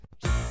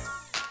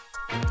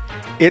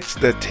It's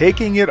the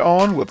Taking It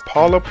On with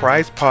Paula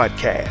Price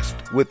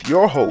podcast with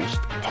your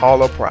host,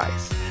 Paula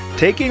Price,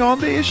 taking on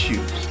the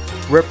issues,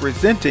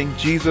 representing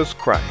Jesus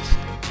Christ,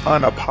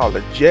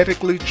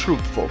 unapologetically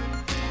truthful,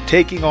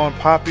 taking on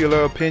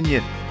popular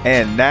opinion,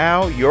 and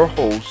now your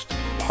host,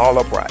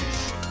 Paula Price.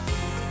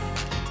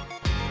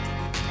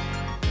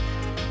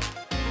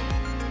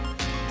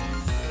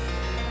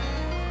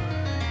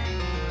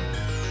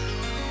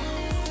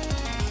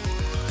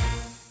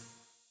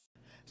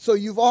 So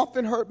you've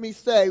often heard me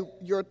say,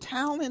 your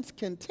talents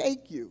can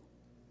take you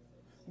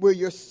where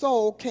your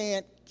soul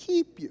can't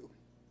keep you.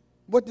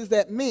 What does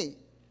that mean?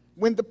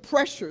 When the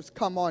pressures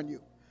come on you,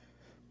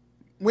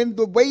 when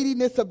the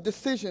weightiness of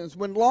decisions,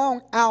 when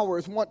long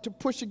hours want to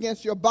push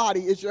against your body,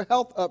 is your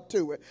health up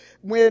to it?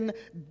 When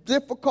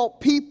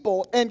difficult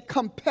people and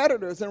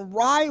competitors and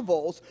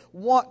rivals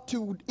want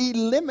to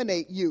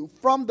eliminate you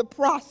from the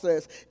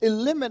process,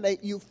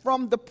 eliminate you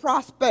from the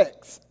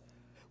prospects.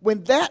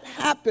 When that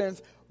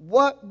happens,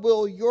 what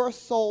will your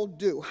soul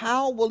do?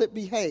 How will it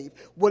behave?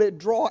 Will it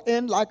draw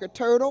in like a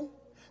turtle?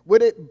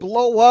 Will it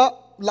blow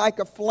up like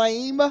a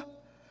flame?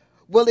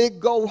 Will it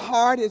go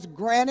hard as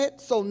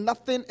granite so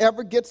nothing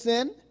ever gets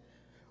in?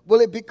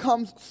 Will it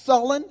become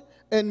sullen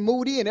and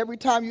moody, and every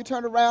time you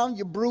turn around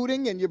you're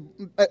brooding and you're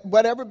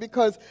whatever,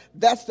 because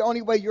that's the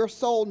only way your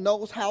soul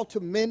knows how to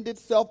mend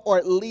itself or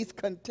at least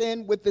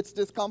contend with its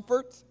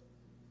discomforts?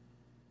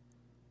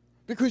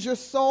 Because your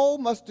soul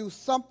must do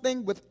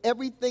something with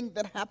everything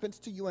that happens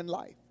to you in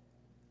life.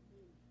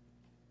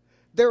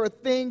 There are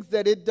things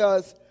that it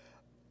does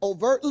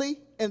overtly,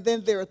 and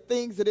then there are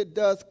things that it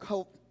does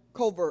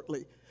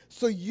covertly.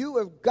 So you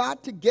have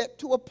got to get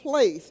to a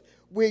place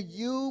where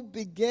you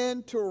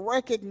begin to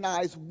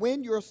recognize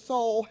when your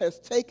soul has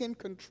taken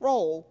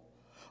control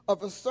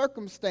of a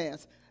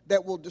circumstance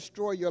that will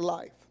destroy your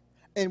life.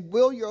 And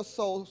will your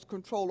soul's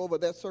control over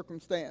that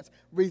circumstance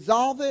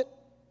resolve it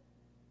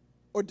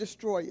or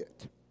destroy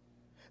it?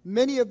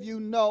 Many of you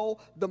know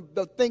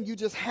the thing you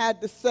just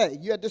had to say.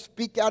 You had to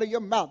speak out of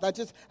your mouth.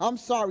 I'm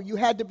sorry. You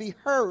had to be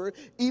heard,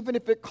 even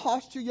if it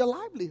cost you your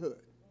livelihood.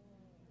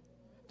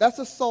 That's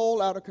a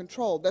soul out of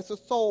control. That's a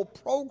soul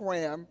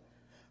program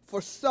for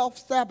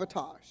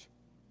self-sabotage.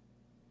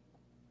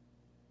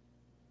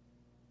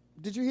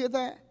 Did you hear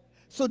that?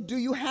 So do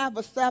you have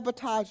a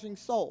sabotaging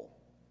soul?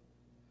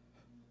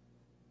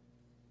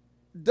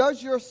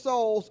 Does your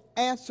soul's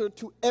answer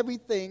to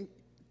everything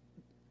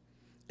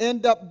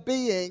end up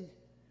being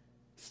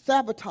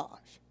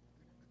sabotage,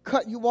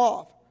 cut you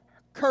off,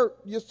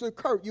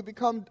 you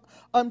become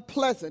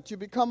unpleasant, you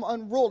become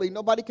unruly,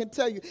 nobody can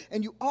tell you,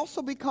 and you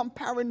also become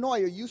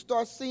paranoia. You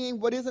start seeing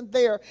what isn't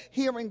there,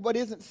 hearing what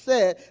isn't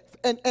said,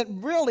 and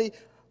really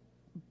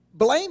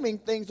blaming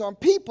things on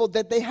people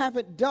that they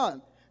haven't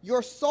done.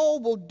 Your soul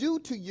will do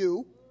to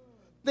you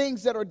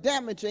things that are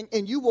damaging,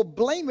 and you will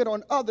blame it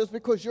on others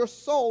because your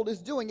soul is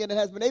doing it and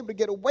has been able to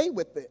get away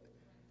with it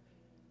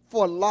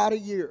for a lot of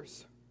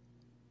years.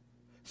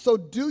 So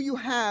do you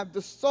have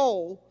the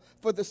soul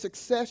for the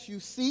success you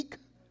seek,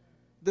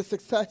 the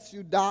success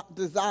you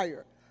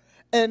desire?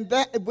 And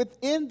that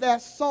within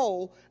that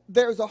soul,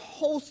 there's a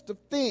host of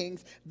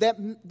things that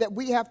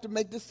we have to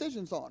make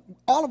decisions on.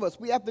 All of us,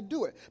 we have to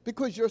do it,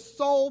 because your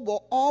soul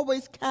will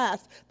always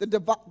cast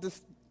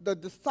the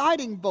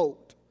deciding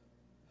vote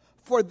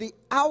for the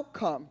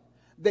outcome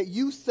that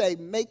you say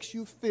makes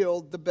you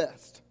feel the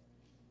best.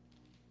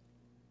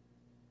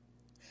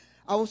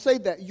 I will say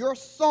that your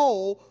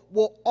soul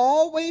will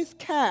always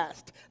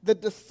cast the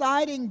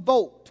deciding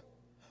vote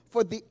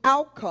for the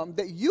outcome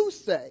that you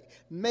say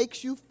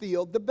makes you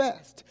feel the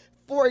best.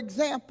 For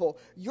example,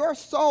 your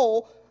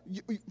soul,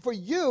 for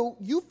you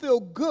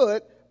feel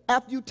good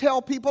after you tell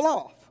people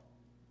off.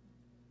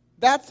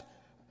 That's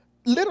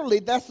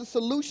a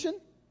solution,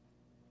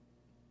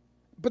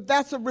 but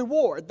that's a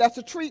reward. That's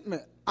a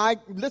treatment. I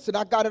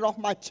got it off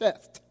my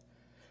chest.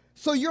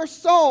 So your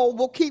soul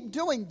will keep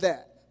doing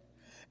that.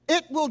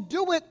 It will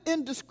do it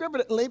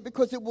indiscriminately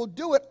because it will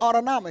do it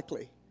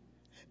autonomically.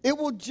 It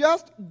will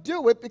just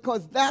do it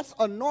because that's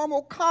a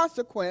normal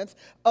consequence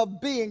of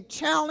being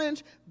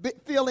challenged,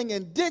 feeling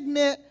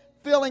indignant,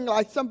 feeling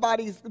like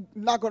somebody's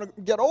not going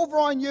to get over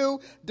on you,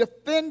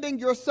 defending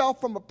yourself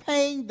from a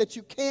pain that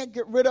you can't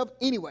get rid of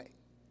anyway.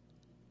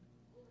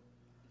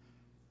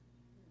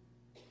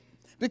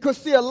 Because,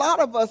 see, a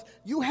lot of us,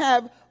 you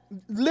have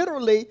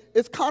literally,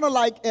 it's kind of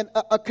like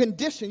a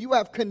condition. You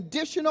have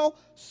conditional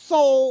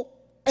soul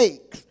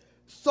aches,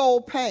 soul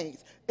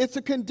pains. It's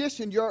a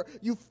condition you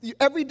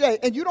every day,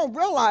 and you don't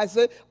realize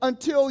it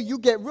until you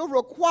get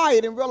real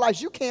quiet and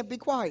realize you can't be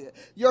quiet.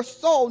 Your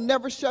soul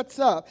never shuts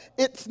up.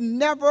 It's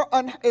never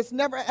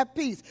at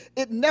peace.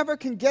 It never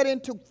can get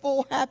into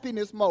full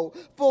happiness mode,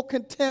 full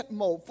content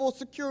mode, full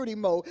security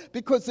mode,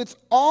 because it's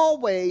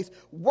always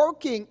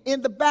working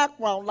in the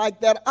background like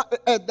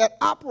that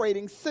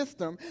operating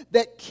system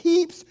that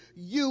keeps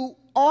you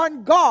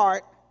on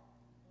guard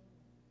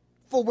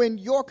for when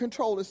your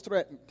control is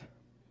threatened.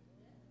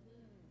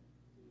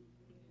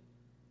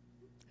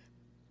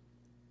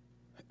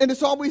 And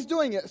it's always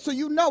doing it. So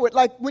you know it.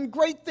 Like when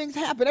great things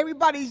happen,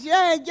 everybody's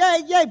yay,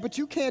 yay, yay, but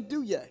you can't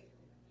do yay.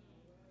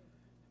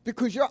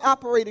 Because your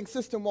operating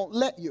system won't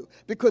let you.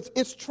 Because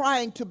it's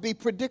trying to be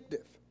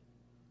predictive.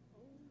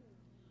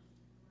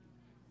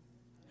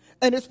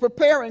 And it's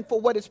preparing for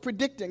what it's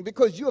predicting.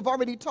 Because you have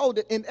already told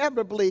it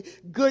inevitably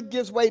good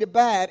gives way to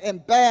bad,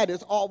 and bad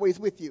is always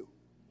with you.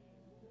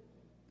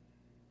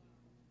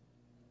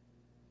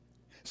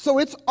 So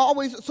it's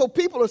always, so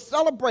people are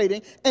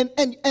celebrating, and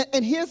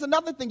here's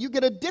another thing, you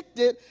get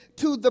addicted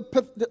to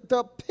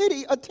the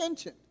pity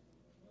attention.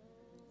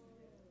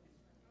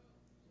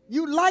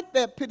 You like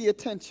that pity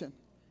attention,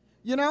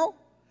 you know?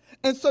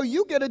 And so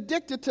you get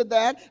addicted to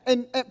that,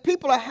 and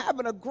people are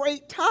having a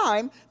great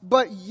time,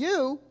 but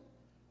you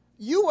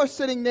are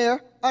sitting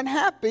there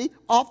unhappy,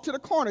 off to the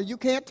corner. You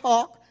can't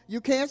talk,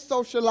 you can't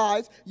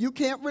socialize, you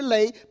can't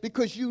relate,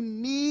 because you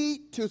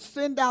need to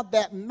send out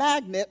that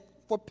magnet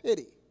for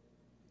pity.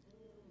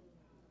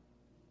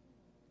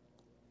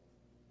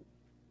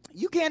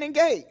 You can't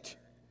engage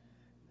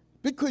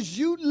because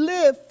you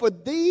live for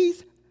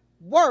these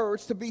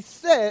words to be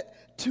said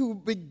to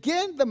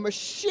begin the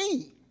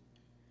machine,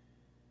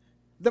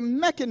 the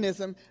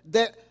mechanism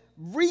that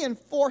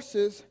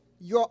reinforces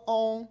your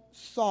own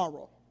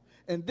sorrow.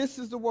 And this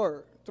is the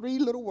word, 3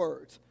 little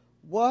words.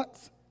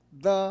 What's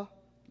the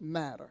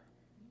matter?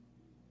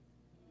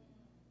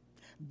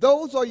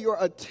 Those are your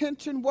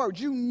attention words.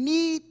 You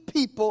need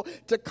people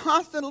to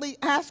constantly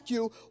ask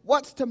you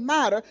what's the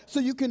matter so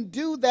you can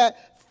do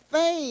that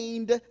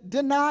feigned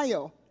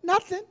denial.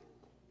 Nothing.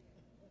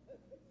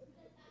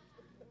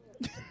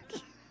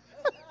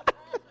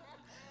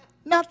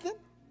 Nothing.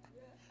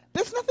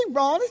 There's nothing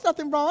wrong. There's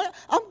nothing wrong.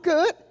 I'm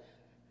good.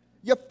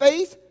 Your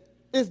face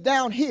is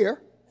down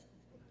here.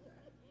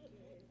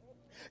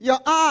 Your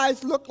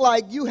eyes look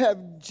like you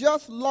have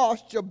just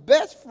lost your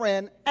best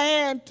friend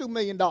and $2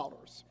 million.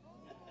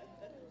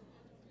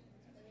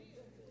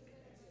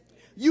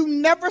 You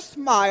never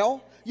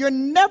smile. You're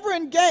never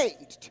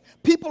engaged.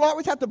 People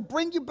always have to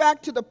bring you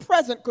back to the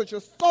present because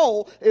your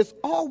soul is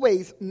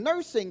always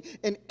nursing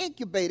and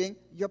incubating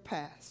your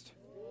past.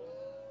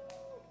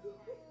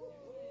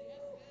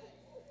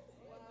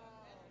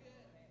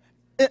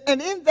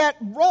 And in that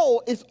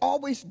role is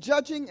always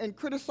judging and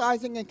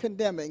criticizing and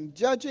condemning.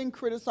 Judging,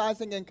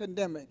 criticizing, and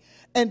condemning.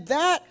 And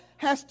that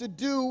has to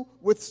do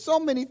with so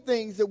many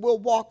things that we'll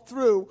walk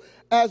through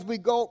as we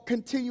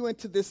continue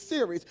into this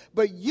series.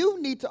 But you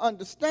need to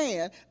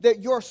understand that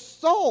your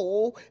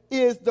soul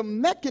is the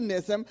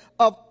mechanism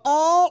of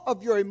all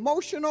of your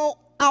emotional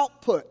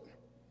output,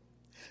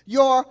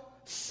 your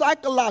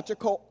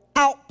psychological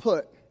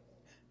output,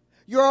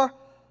 your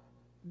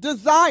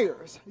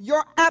desires,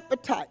 your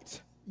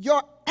appetites,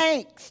 your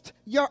angst,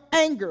 your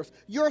angers.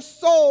 Your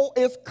soul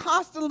is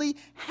constantly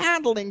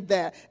handling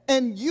that.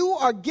 And you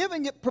are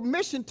giving it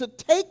permission to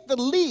take the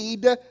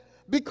lead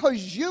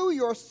because you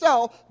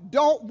yourself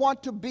don't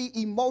want to be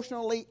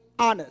emotionally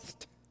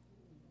honest.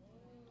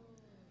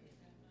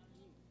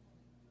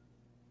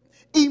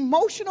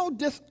 Emotional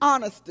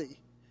dishonesty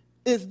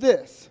is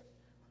this.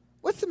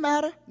 What's the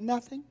matter?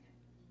 Nothing.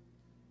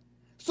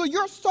 So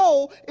your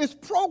soul is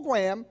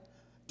programmed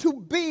to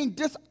being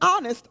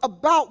dishonest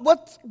about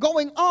what's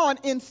going on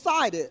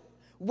inside it.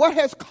 What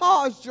has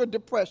caused your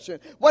depression?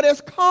 What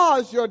has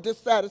caused your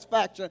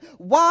dissatisfaction?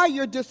 Why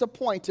you're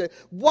disappointed?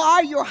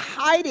 Why you're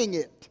hiding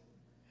it?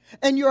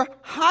 And you're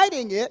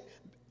hiding it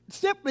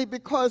simply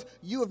because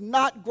you have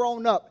not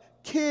grown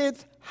up.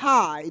 Kids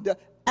hide,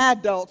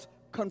 adults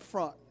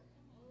confront.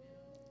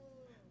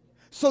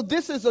 So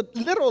this is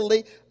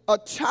literally a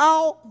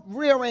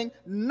child-rearing,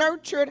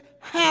 nurtured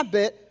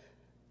habit,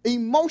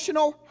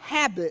 emotional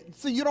habit.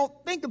 So you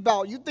think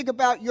about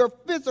your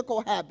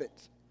physical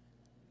habits.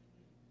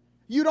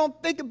 You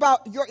don't think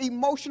about your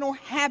emotional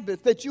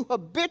habits that you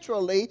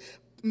habitually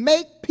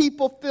make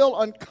people feel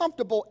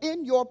uncomfortable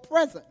in your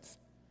presence.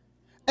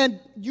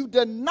 And you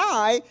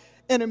deny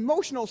an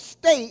emotional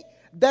state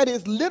that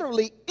is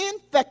literally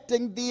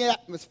infecting the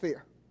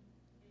atmosphere.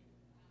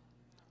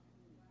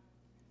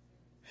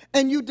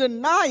 And you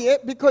deny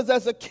it because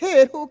as a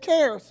kid, who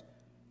cares?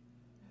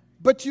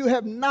 But you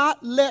have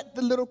not let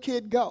the little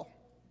kid go.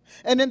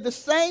 And in the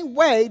same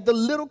way, the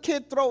little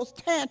kid throws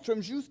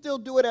tantrums, you still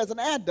do it as an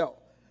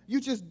adult. You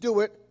just do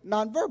it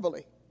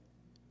non-verbally.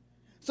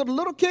 So the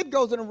little kid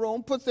goes in a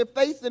room, puts their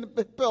face in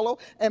the pillow,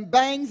 and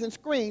bangs and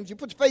screams. You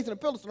put your face in the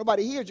pillow so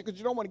nobody hears you because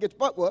you don't want to get your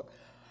butt whooped.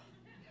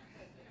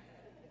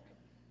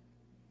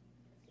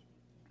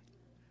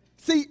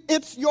 See,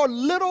 it's your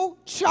little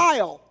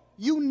child.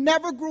 You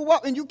never grew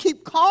up, and you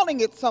keep calling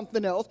it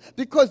something else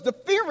because the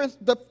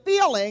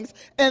feelings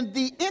and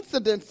the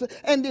incidents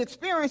and the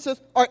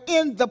experiences are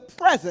in the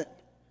present.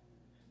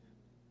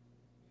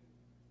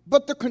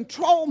 But the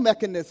control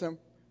mechanism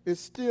is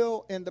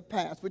still in the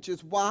past, which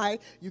is why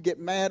you get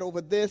mad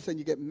over this and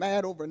you get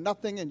mad over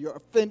nothing and you're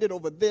offended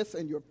over this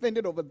and you're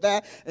offended over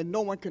that and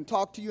no one can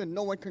talk to you and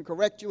no one can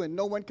correct you and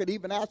no one could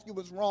even ask you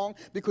what's wrong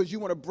because you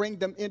want to bring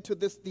them into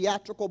this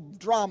theatrical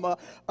drama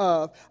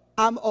of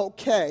I'm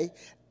okay,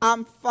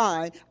 I'm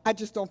fine, I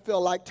just don't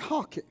feel like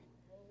talking.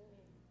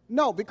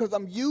 No, because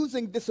I'm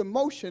using this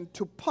emotion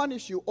to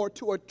punish you or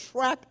to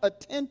attract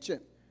attention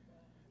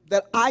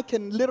that I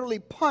can literally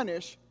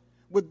punish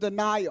with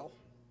denial.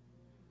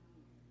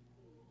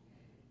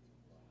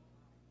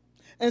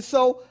 And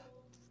so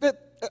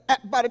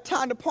by the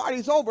time the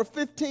party's over,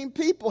 15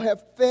 people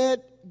have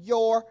fed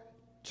your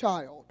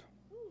child.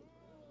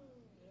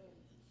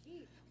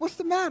 What's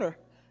the matter?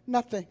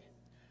 Nothing.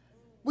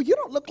 Well, you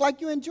don't look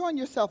like you're enjoying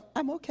yourself.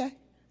 I'm okay.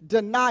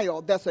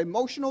 Denial, that's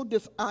emotional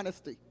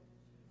dishonesty.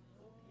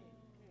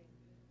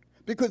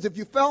 Because if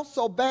you felt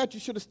so bad, you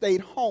should have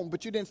stayed home,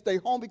 but you didn't stay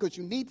home because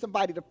you need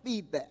somebody to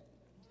feed that.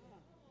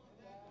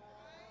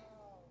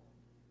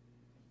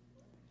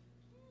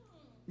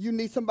 You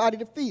need somebody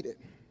to feed it.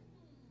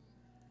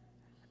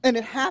 And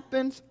it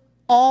happens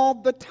all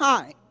the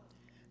time.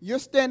 You're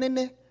standing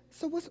there,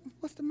 so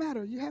what's the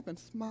matter? You haven't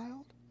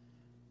smiled?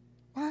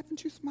 Why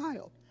haven't you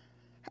smiled?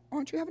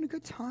 Aren't you having a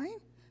good time?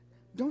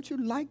 Don't you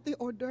like the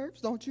hors d'oeuvres?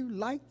 Don't you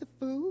like the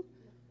food?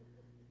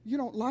 You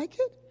don't like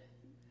it?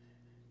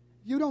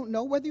 You don't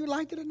know whether you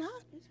like it or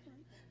not?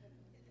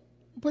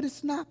 But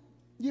it's not,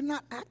 you're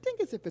not acting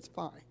as if it's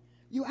fine.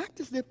 You act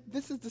as if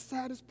this is the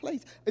saddest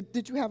place.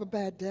 Did you have a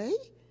bad day?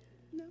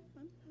 No,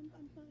 I'm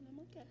fine. I'm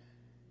okay.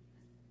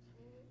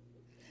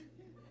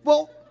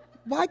 Well,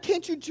 why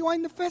can't you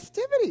join the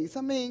festivities?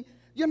 I mean,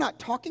 you're not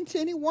talking to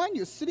anyone.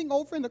 You're sitting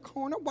over in the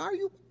corner. Why are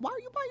you by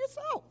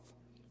yourself?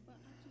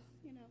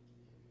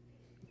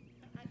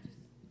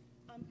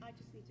 Well, I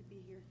just need to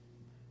be here.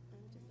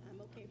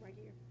 I'm okay right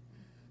here.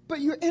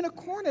 But you're in a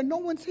corner. No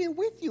one's here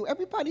with you.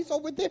 Everybody's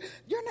over there.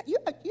 You're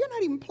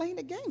not even playing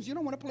the games. You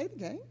don't want to play the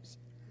games.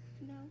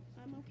 No,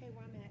 I'm okay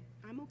where I'm at.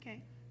 I'm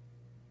okay.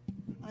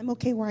 I'm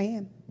okay where I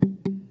am.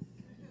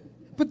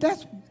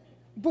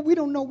 But we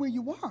don't know where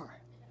you are.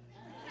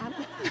 I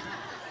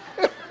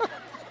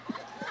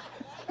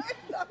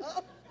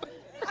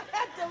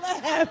had to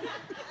laugh.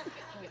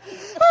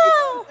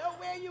 Oh. Know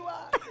where you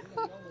are.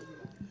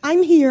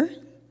 I'm here.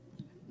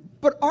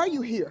 But are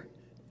you here?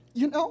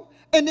 You know?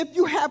 And if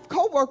you have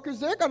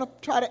coworkers, they're going to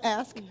try to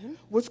ask,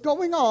 what's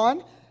going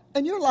on?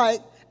 And you're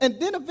like, and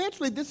then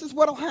eventually this is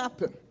what will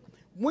happen.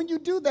 When you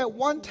do that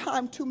one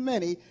time too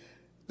many,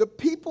 the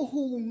people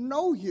who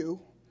know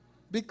you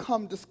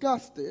become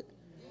disgusted.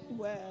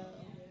 Well.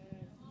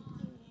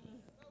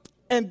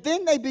 And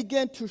then they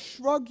begin to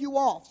shrug you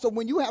off. So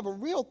when you have a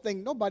real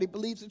thing, nobody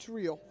believes it's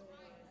real.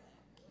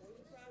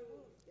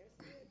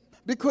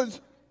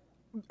 Because,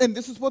 and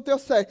this is what they'll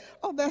say,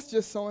 oh, that's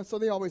just so-and-so.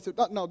 They always say,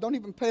 no, don't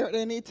even pay it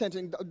any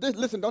attention.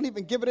 Listen, don't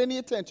even give it any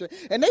attention.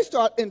 And they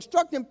start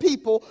instructing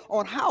people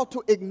on how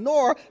to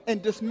ignore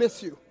and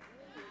dismiss you.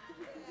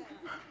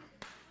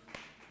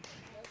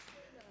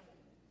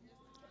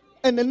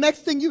 And the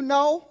next thing you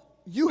know,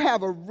 you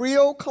have a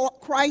real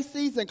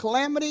crisis and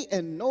calamity,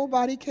 and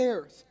nobody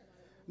cares.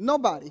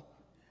 Nobody.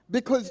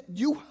 Because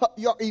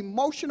your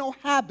emotional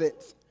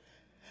habits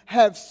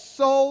have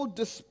so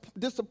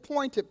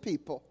disappointed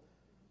people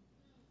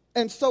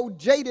and so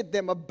jaded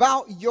them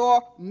about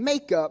your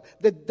makeup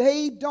that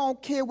they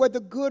don't care whether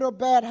good or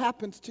bad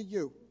happens to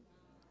you.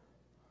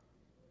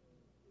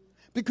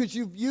 Because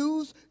you've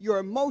used your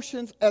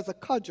emotions as a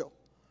cudgel,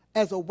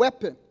 as a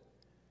weapon,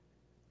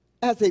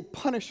 as a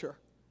punisher.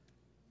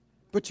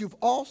 But you've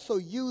also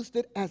used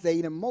it as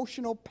an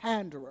emotional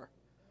panderer,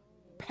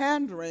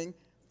 pandering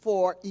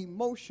for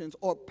emotions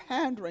or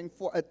pandering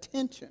for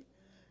attention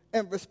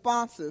and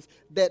responses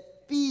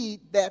that feed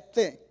that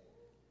thing.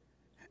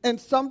 And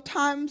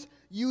sometimes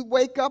you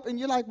wake up and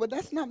you're like, well,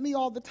 that's not me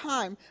all the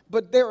time.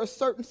 But there are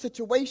certain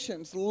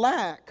situations,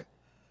 lack,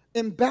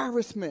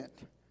 embarrassment,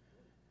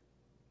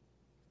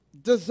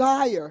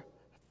 desire,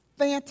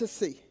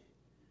 fantasy.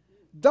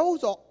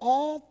 Those are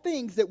all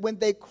things that when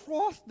they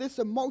cross this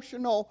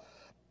emotional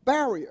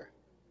barrier,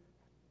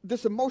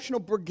 this emotional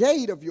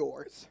brigade of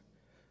yours,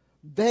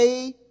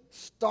 they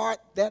start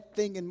that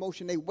thing in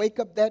motion. They wake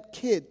up that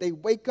kid. They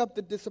wake up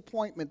the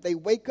disappointment. They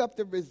wake up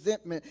the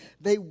resentment.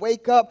 They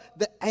wake up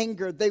the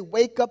anger. They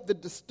wake up the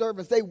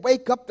disturbance. They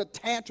wake up the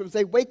tantrums.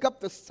 They wake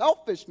up the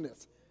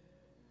selfishness.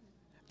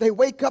 They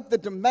wake up the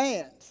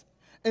demands.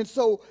 And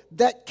so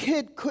that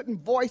kid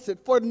couldn't voice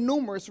it for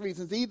numerous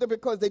reasons, either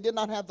because they did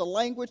not have the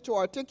language to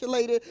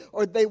articulate it,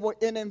 or they were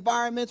in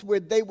environments where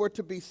they were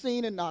to be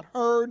seen and not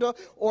heard,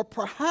 or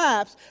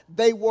perhaps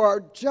they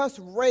were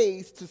just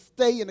raised to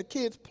stay in a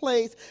kid's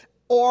place,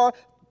 or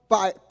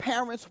by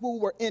parents who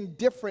were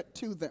indifferent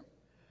to them.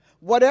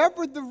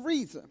 Whatever the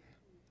reason,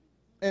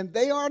 and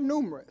they are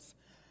numerous,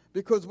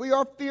 because we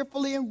are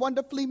fearfully and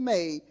wonderfully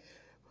made,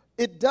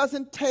 it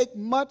doesn't take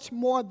much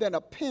more than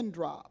a pin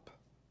drop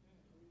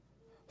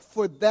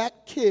for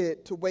that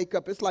kid to wake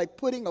up. It's like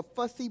putting a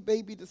fussy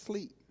baby to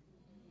sleep.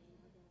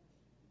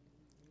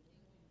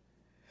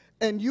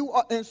 And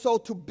so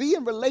to be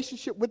in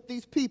relationship with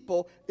these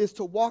people is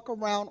to walk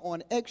around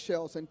on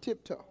eggshells and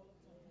tiptoe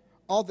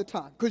all the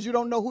time, because you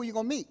don't know who you're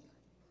going to meet.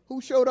 Who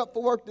showed up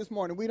for work this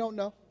morning? We don't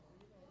know.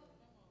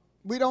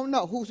 We don't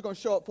know who's going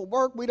to show up for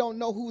work. We don't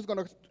know who's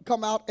going to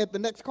come out at the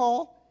next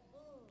call.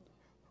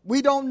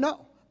 We don't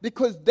know.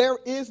 because there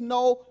is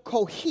no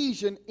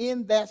cohesion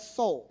in that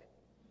soul.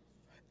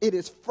 It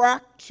is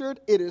fractured,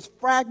 it is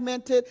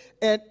fragmented,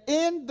 and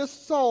in the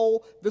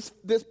soul,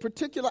 this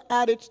particular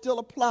adage still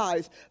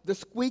applies. The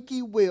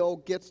squeaky wheel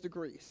gets the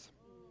grease.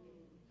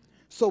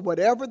 So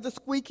whatever the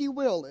squeaky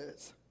wheel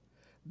is,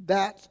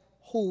 that's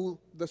who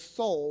the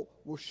soul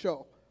will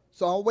show.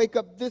 So I'll wake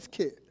up this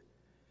kid,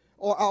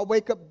 or I'll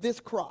wake up this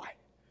cry.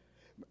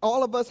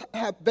 All of us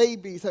have had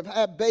babies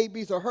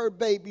or heard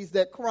babies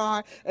that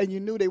cry, and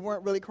you knew they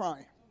weren't really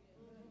crying.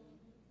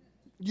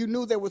 You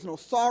knew there was no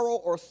sorrow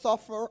or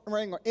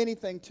suffering or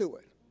anything to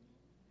it.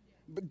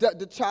 But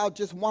the child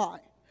just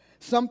whined.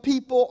 Some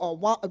people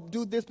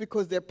do this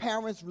because their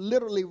parents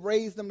literally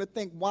raised them to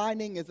think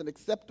whining is an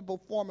acceptable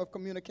form of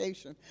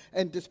communication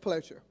and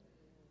displeasure.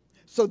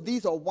 So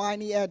these are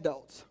whiny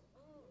adults.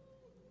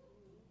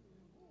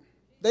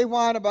 They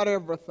whine about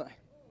everything.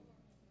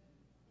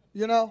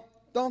 You know,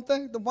 don't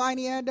they? The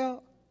whiny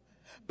adult.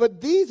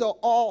 But these are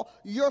all,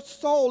 your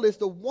soul is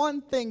the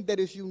one thing that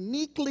is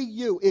uniquely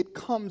you. It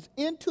comes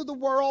into the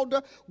world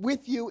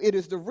with you. It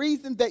is the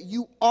reason that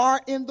you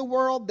are in the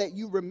world, that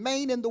you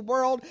remain in the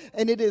world,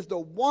 and it is the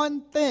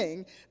one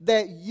thing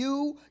that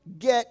you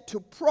get to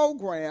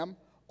program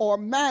or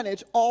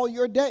manage all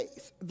your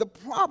days. The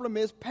problem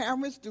is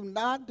parents do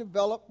not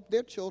develop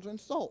their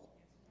children's soul.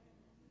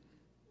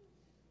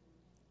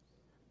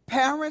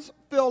 Parents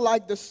feel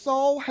like the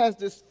soul has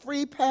this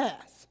free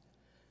pass,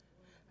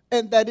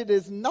 and that it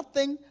is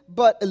nothing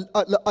but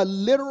a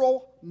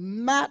literal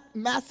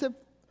massive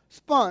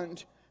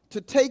sponge to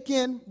take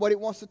in what it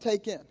wants to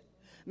take in.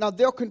 Now,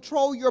 they'll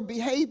control your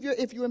behavior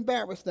if you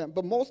embarrass them.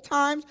 But most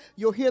times,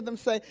 you'll hear them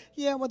say,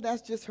 yeah, well,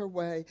 that's just her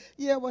way.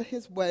 Yeah, well,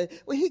 his way.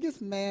 Well, he gets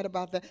mad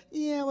about that.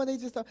 Yeah, well, they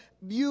just don't.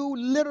 You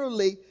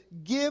literally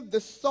give the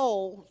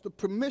soul the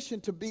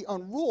permission to be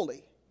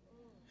unruly.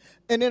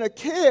 And in a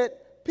kid,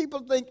 people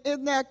think,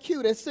 isn't that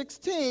cute? At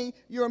 16,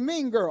 you're a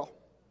mean girl.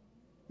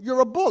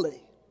 You're a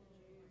bully.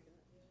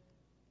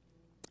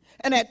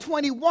 And at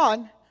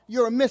 21,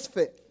 you're a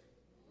misfit.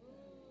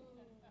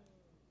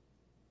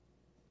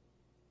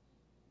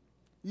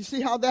 You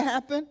see how that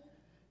happened?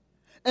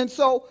 And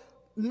so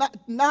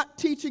not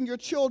teaching your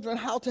children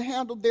how to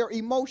handle their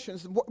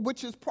emotions,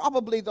 which is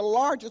probably the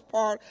largest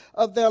part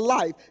of their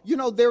life. You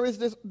know, there is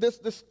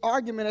this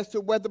argument as to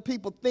whether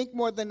people think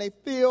more than they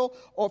feel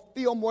or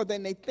feel more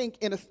than they think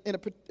in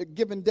a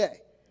given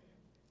day.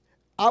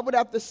 I would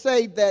have to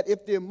say that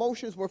if the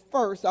emotions were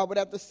first, I would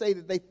have to say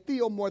that they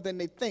feel more than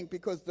they think,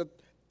 because the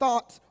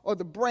thoughts or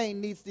the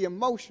brain needs the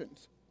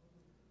emotions,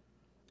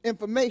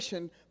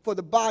 information for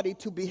the body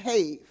to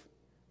behave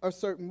a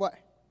certain way.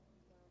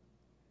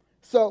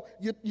 So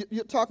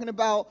you're talking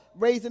about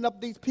raising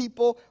up these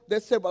people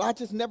that say, well, I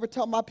just never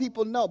tell my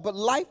people no. But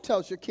life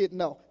tells your kid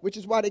no, which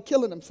is why they're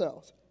killing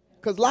themselves,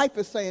 because life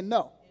is saying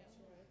no.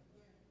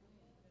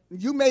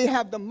 You may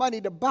have the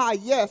money to buy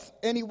yes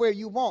anywhere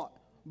you want,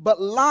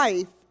 but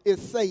life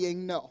is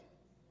saying no.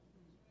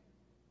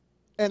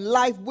 And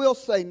life will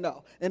say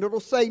no. And it will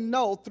say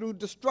no through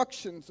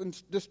destructions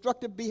and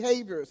destructive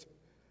behaviors.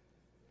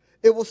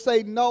 It will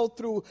say no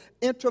through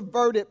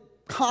introverted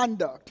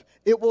conduct.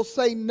 It will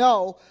say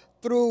no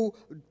through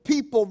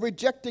people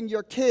rejecting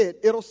your kid.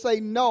 It'll say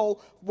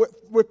no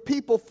with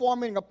people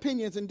forming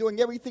opinions and doing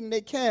everything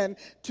they can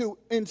to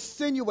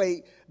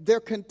insinuate their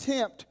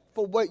contempt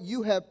for what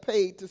you have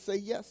paid to say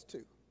yes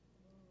to.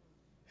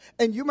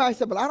 And you might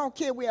say, but I don't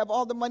care, we have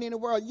all the money in the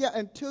world. Yeah,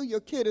 until your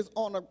kid is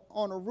on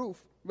a roof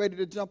ready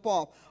to jump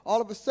off.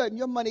 All of a sudden,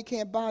 your money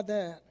can't buy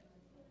that.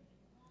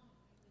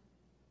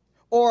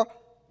 Or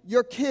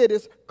your kid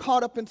is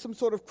caught up in some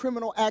sort of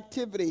criminal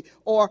activity,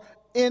 or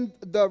in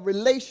the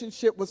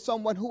relationship with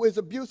someone who is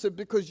abusive,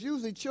 because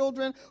usually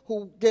children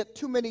who get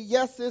too many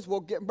yeses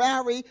will get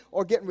married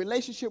or get in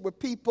relationship with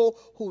people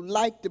who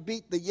like to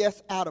beat the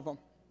yes out of them.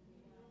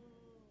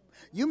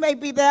 You may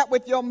be that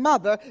with your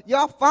mother,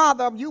 your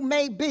father, you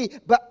may be,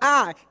 but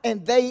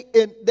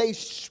they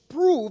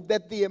prove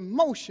that the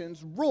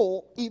emotions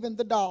rule even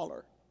the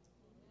dollar.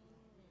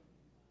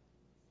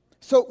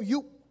 So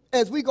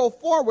as we go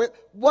forward,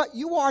 what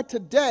you are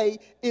today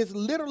is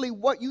literally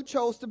what you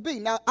chose to be.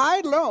 Now,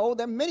 I know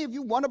that many of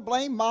you want to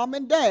blame mom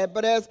and dad,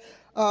 but as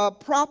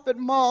Prophet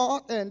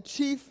Ma and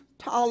Chief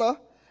Tala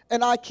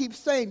and I keep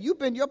saying, you've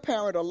been your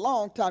parent a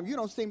long time. You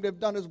don't seem to have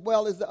done as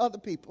well as the other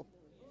people.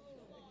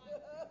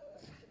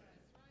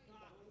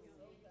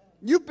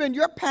 You've been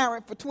your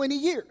parent for 20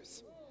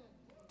 years,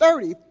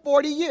 30,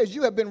 40 years.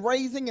 You have been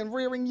raising and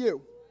rearing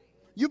you.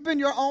 You've been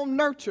your own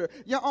nurture,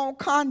 your own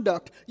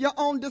conduct, your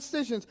own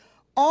decisions,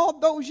 all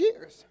those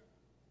years.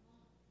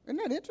 Isn't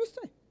that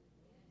interesting?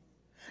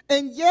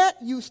 And yet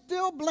you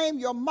still blame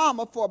your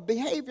mama for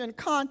behavior and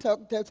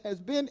conduct that has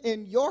been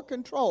in your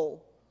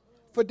control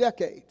for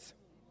decades.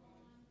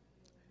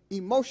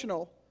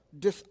 Emotional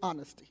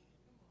dishonesty.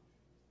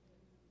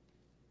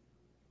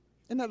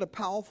 Isn't that a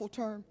powerful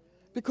term?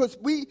 Because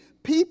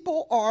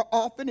people are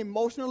often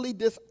emotionally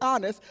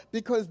dishonest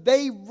because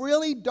they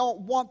really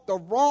don't want the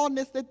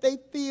rawness that they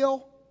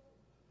feel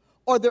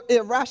or the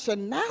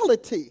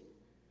irrationality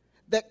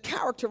that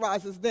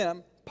characterizes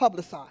them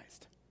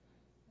publicized.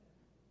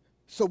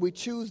 So we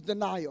choose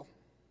denial.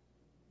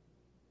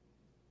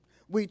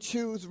 We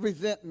choose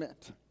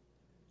resentment.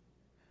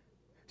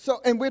 So,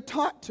 and we're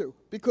taught to,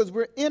 because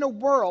we're in a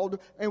world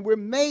and we're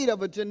made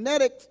of a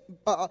genetic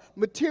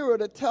material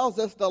that tells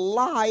us the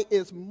lie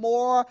is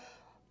more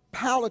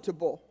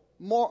palatable,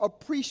 more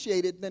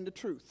appreciated than the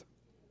truth.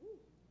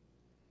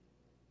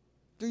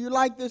 Do you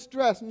like this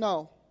dress?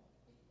 No.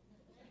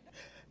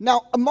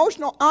 Now,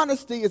 emotional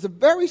honesty is a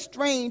very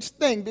strange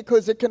thing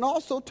because it can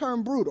also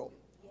turn brutal.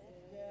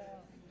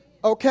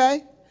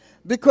 Okay?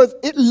 Because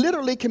it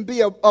literally can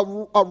be a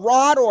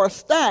rod or a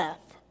staff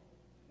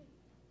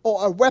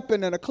or a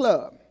weapon in a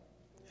club.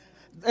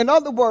 In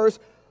other words,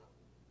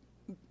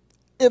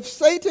 if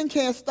Satan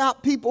can't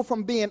stop people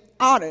from being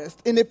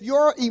honest, and if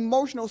your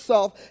emotional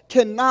self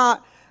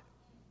cannot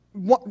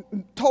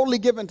totally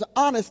give into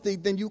honesty,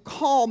 then you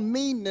call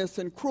meanness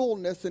and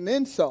cruelness and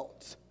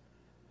insults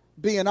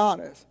being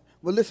honest.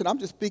 Well, listen, I'm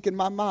just speaking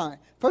my mind.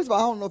 First of all,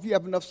 I don't know if you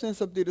have enough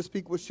sense up there to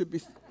speak what should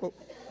be.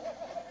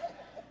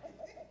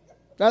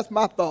 That's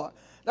my thought.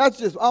 That's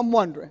just, I'm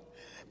wondering.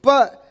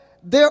 But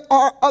there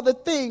are other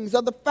things,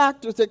 other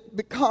factors that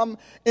become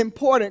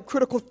important.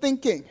 Critical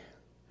thinking.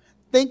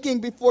 Thinking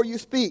before you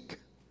speak.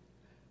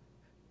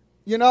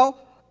 You know?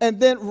 And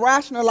then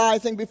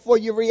rationalizing before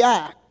you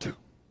react.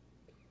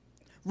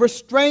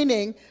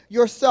 Restraining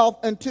yourself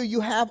until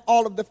you have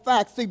all of the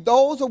facts. See,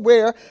 those are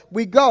where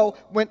we go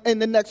when in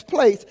the next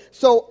place.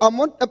 So I'm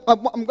going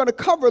to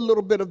cover a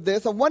little bit of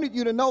this. I wanted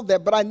you to know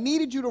that, but I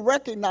needed you to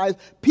recognize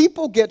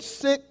people get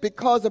sick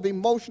because of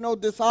emotional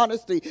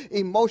dishonesty,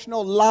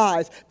 emotional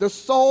lies. The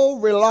soul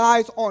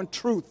relies on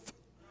truth.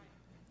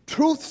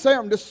 Truth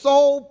serum. The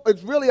soul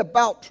is really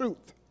about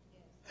truth.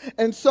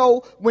 And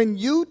so when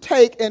you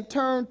take and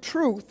turn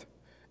truth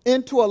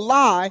into a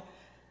lie,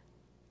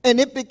 and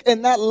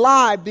that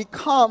lie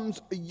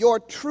becomes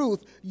your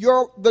truth.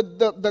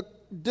 The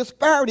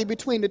disparity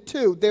between the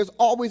two, there's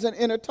always an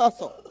inner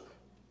tussle.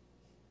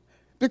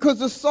 Because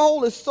the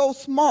soul is so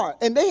smart.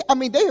 And they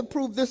have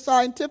proved this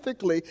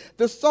scientifically.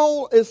 The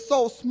soul is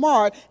so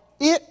smart,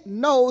 it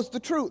knows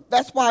the truth.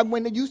 That's why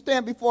when you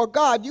stand before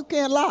God, you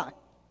can't lie.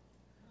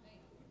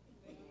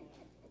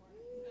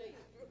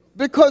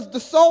 Because the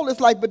soul is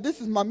like, but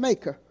this is my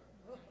maker.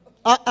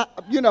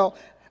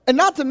 And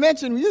not to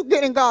mention, when you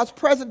get in God's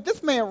presence,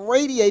 this man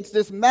radiates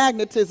this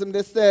magnetism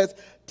that says,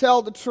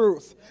 tell the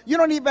truth. You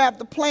don't even have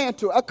to plan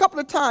to. A couple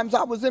of times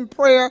I was in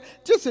prayer,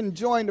 just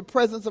enjoying the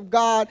presence of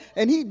God.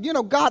 And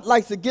God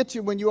likes to get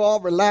you when you're all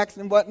relaxed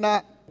and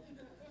whatnot.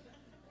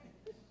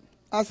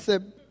 I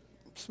said,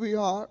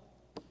 sweetheart,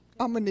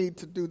 I'm going to need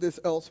to do this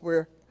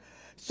elsewhere.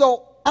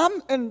 So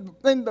I'm in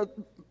the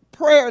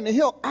prayer, and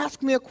he'll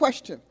ask me a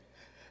question.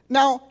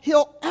 Now,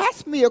 he'll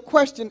ask me a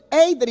question,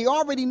 that he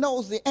already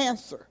knows the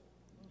answer.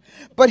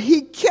 But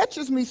he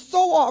catches me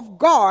so off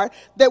guard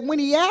that when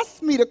he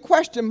asks me the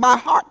question, my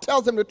heart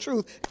tells him the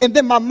truth, and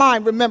then my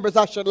mind remembers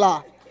I should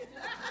lie.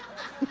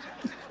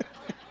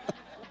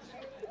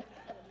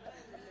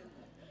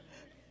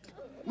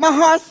 My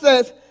heart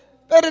says,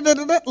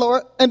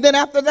 Lord, and then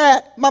after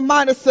that, my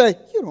mind will say,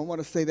 you don't want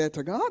to say that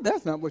to God.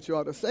 That's not what you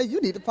ought to say. You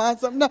need to find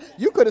something else.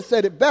 You could have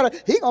said it better.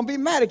 He's going to be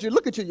mad at you.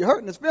 Look at you. You're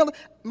hurting his feelings.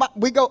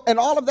 We go, and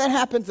all of that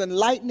happens in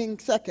lightning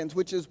seconds,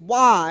 which is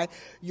why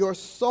your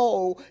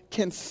soul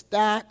can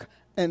stack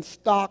and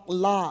stock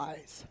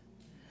lies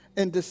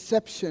and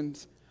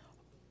deceptions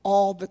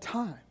all the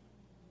time.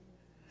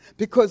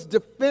 Because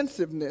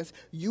defensiveness,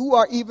 you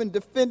are even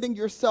defending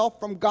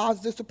yourself from God's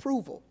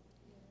disapproval.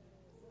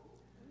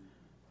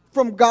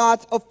 From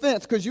God's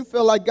offense, because you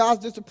feel like God's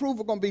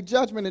disapproval is going to be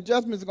judgment, and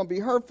judgment is going to be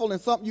hurtful, and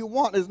something you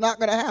want is not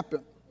going to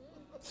happen.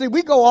 See,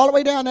 we go all the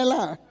way down that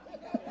line.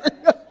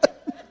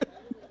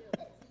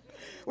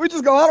 We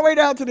just go all the way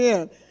down to the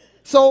end.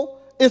 So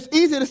it's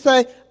easy to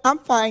say, I'm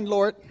fine,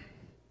 Lord.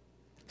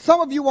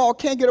 Some of you all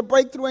can't get a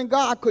breakthrough in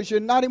God because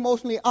you're not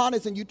emotionally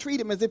honest and you treat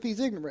him as if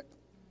he's ignorant.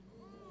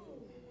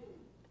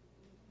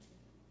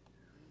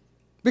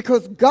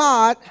 Because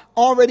God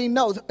already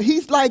knows. He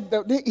is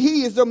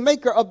the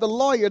maker of the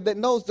lawyer that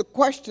knows the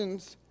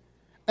questions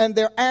and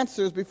their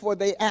answers before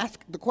they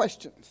ask the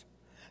questions.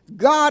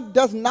 God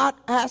does not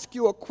ask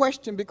you a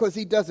question because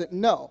he doesn't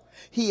know.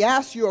 He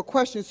asks you a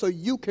question so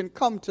you can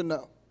come to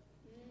know.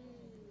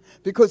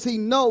 Because he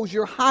knows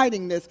you're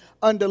hiding this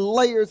under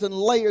layers and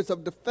layers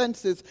of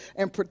defenses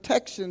and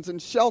protections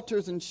and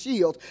shelters and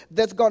shields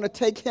that's going to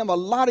take him a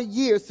lot of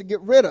years to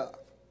get rid of.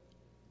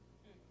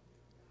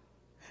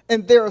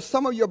 And there are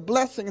some of your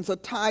blessings are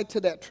tied to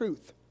that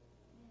truth.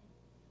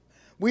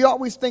 We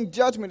always think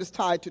judgment is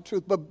tied to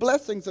truth, but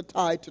blessings are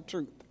tied to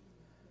truth.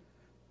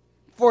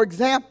 For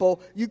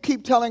example, you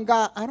keep telling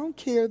God, I don't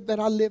care that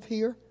I live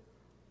here.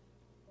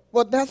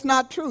 Well, that's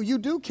not true. You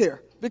do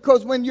care.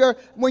 Because when you're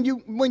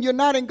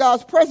not in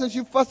God's presence,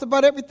 you fuss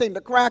about everything.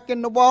 The crack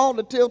in the wall,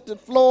 the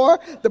tilted floor,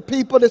 the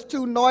people that's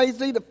too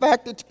noisy, the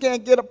fact that you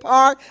can't get a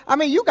park. I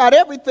mean, you got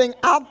everything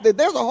out there.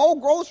 There's a whole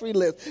grocery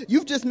list.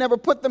 You've just never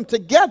put them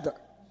together.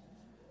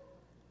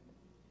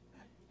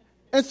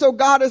 And so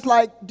God is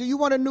like, do you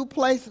want a new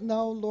place?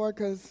 No, Lord,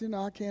 because,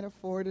 I can't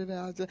afford it.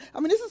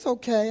 This is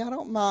okay. I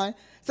don't mind.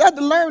 So I had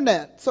to learn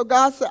that. So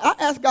God said, I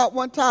asked God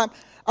one time,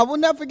 I will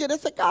never forget. I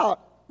said, God,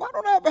 why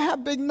don't I ever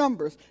have big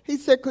numbers? He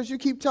said, because you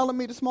keep telling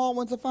me the small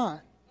ones are fine.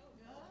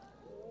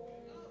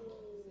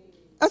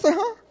 I said,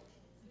 huh?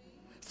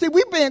 See,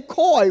 we're being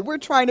coy. We're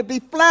trying to be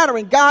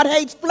flattering. God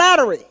hates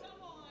flattery.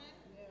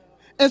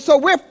 And so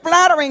we're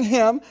flattering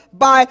him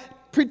by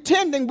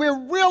pretending we're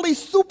really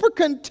super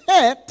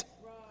content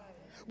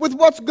with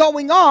what's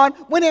going on,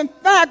 when in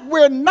fact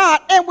we're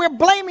not, and we're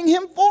blaming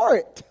him for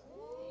it.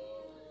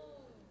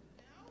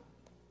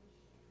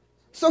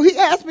 So he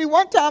asked me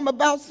one time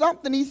about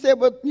something. He said,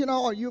 well,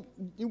 you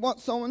want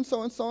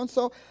so-and-so and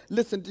so-and-so.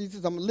 Listen,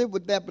 Jesus, I'm going to live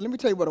with that, but let me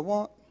tell you what I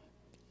want.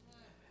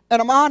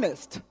 And I'm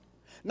honest.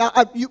 Now,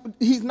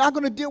 he's not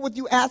going to deal with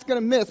you asking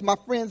amiss. My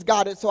friends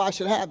got it, so I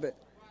should have it.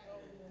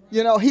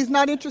 He's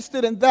not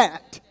interested in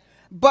that.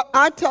 But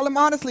I tell him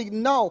honestly,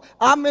 no,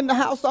 I'm in the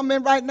house I'm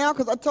in right now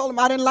because I told him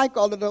I didn't like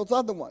all of those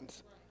other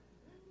ones.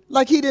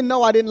 Like he didn't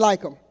know I didn't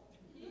like them.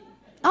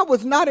 I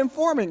was not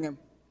informing him.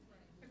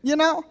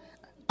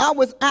 I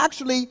was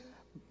actually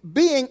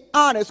being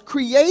honest,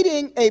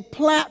 creating a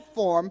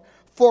platform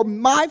for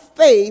my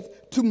faith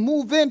to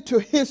move into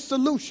his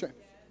solution.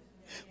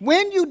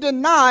 When you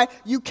deny,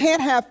 you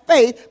can't have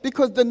faith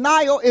because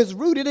denial is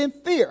rooted in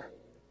fear.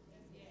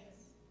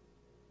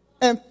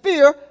 And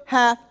fear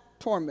hath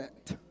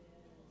torment.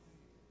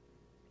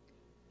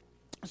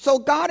 So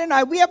God and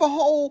I, we have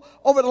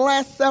over the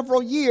last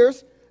several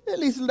years, at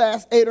least the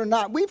last 8 or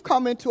 9, we've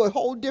come into a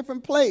whole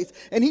different place.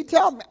 And he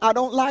tells me, I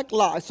don't like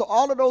lies. So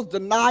all of those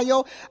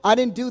denial, I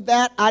didn't do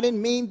that, I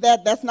didn't mean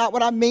that, that's not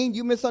what I mean,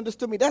 you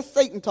misunderstood me. That's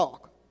Satan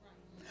talk.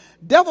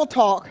 Devil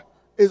talk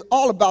is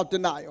all about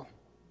denial.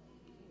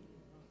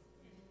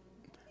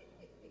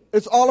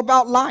 It's all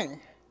about lying.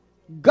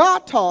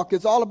 God talk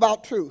is all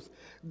about truth.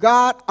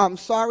 God, I'm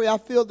sorry I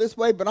feel this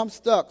way, but I'm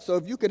stuck. So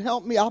if you can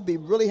help me, I'll be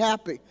really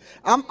happy.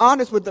 I'm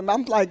honest with them.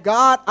 I'm like,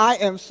 God, I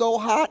am so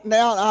hot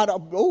now.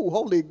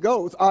 Holy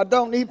Ghost, I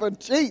don't even,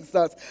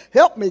 Jesus.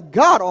 Help me,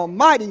 God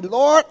Almighty,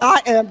 Lord.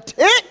 I am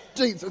ticked,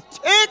 Jesus,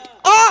 ticked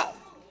off.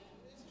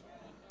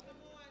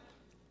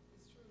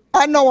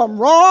 I know I'm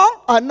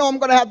wrong. I know I'm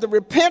going to have to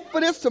repent for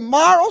this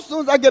tomorrow. As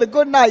soon as I get a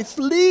good night's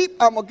sleep,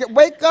 I'm going to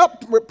wake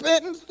up,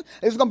 repentance.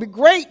 It's going to be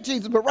great,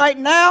 Jesus. But right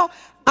now,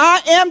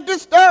 I am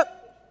disturbed.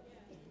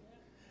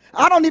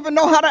 I don't even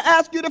know how to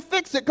ask you to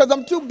fix it because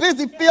I'm too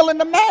busy feeling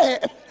the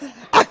mad.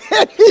 I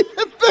can't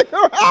even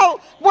figure out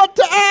what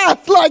to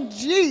ask. Like,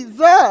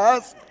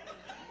 Jesus.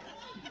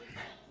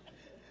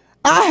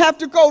 I have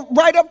to go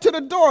right up to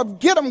the door.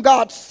 Get them,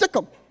 God. Sick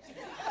them.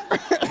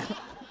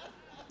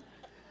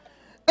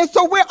 And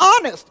so we're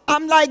honest.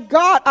 I'm like,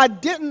 God, I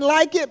didn't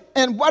like it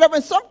and whatever.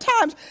 And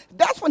sometimes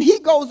that's when he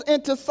goes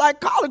into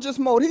psychologist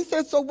mode. He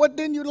says, so what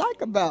didn't you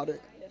like about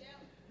it?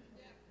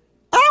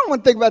 I don't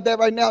want to think about that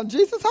right now,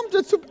 Jesus.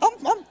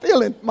 I'm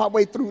feeling my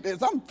way through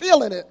this. I'm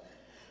feeling it.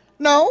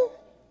 No,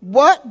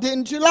 what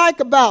didn't you like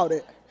about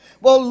it?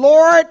 Well,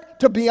 Lord,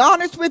 to be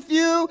honest with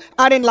you,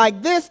 I didn't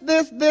like this,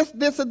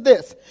 and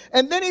this.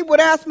 And then he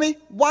would ask me,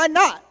 why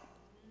not?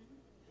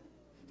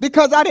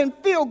 Because I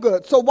didn't feel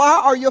good. So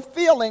why are your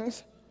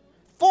feelings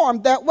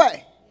formed that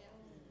way?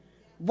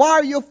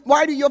 Why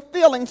do your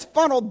feelings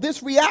funnel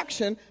this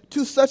reaction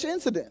to such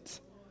incidents?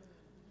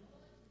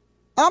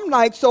 I'm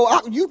like,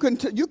 so you can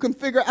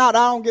figure out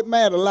I don't get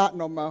mad a lot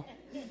no more.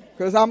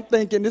 Because I'm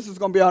thinking this is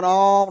going to be an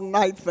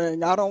all-night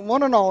thing. I don't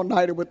want an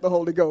all-nighter with the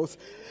Holy Ghost.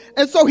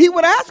 And so he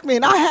would ask me,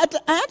 and I had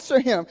to answer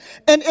him.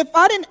 And if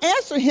I didn't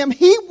answer him,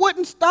 he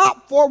wouldn't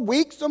stop for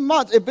weeks or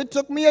months. If it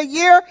took me a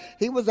year,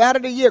 he was at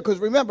it a year. Because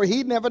remember,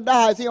 he never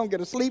dies. He don't get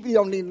a sleep. He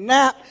don't need a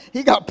nap.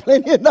 He got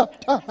plenty enough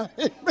time.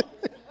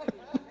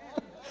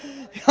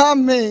 I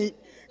mean,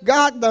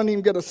 God don't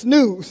even get a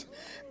snooze.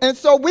 And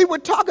so we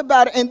would talk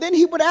about it, and then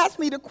he would ask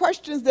me the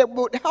questions that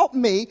would help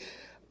me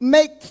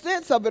make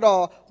sense of it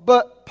all.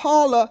 But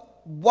Paula,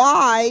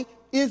 why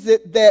is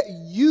it that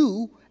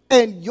you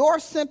and your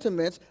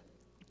sentiments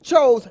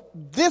chose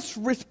this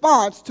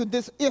response to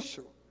this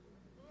issue?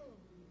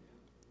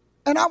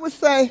 And I would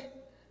say,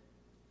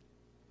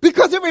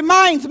 because it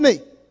reminds me.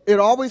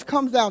 It always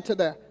comes down to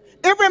that.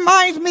 It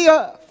reminds me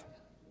of.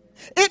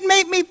 It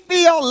made me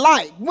feel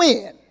like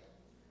when.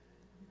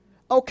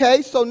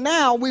 Okay, so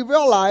now we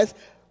realize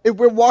if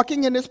we're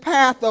walking in this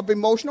path of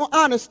emotional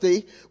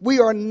honesty, we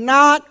are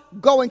not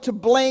going to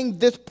blame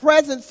this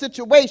present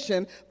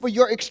situation for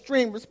your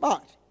extreme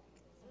response.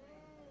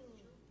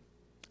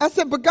 I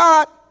said, but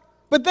God,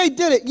 but they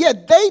did it. Yeah,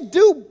 they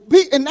do.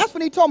 And that's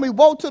when he told me,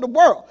 woe to the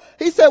world.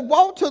 He said,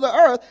 woe to the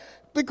earth,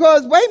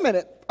 because, wait a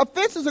minute,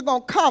 offenses are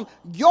going to come.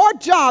 Your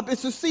job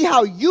is to see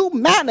how you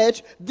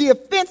manage the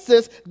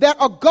offenses that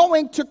are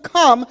going to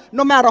come,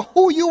 no matter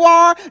who you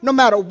are, no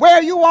matter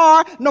where you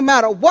are, no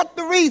matter what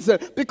the reason.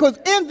 Because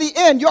in the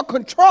end, your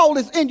control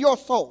is in your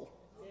soul.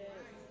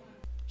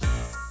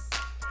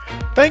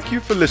 Thank you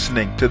for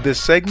listening to this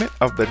segment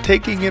of the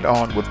Taking It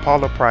On with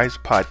Paula Price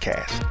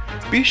podcast.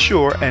 Be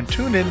sure and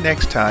tune in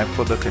next time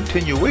for the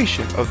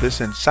continuation of this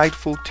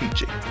insightful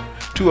teaching.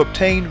 To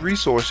obtain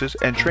resources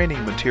and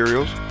training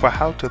materials for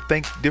how to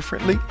think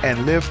differently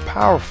and live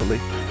powerfully,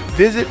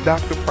 visit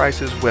Dr.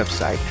 Price's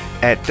website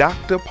at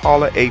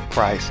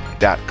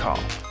drpaulaaprice.com.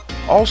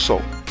 Also,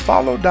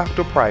 follow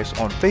Dr. Price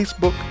on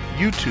Facebook,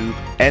 YouTube,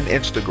 and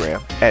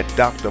Instagram at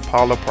Dr.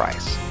 Paula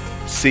Price.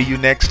 See you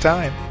next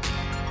time.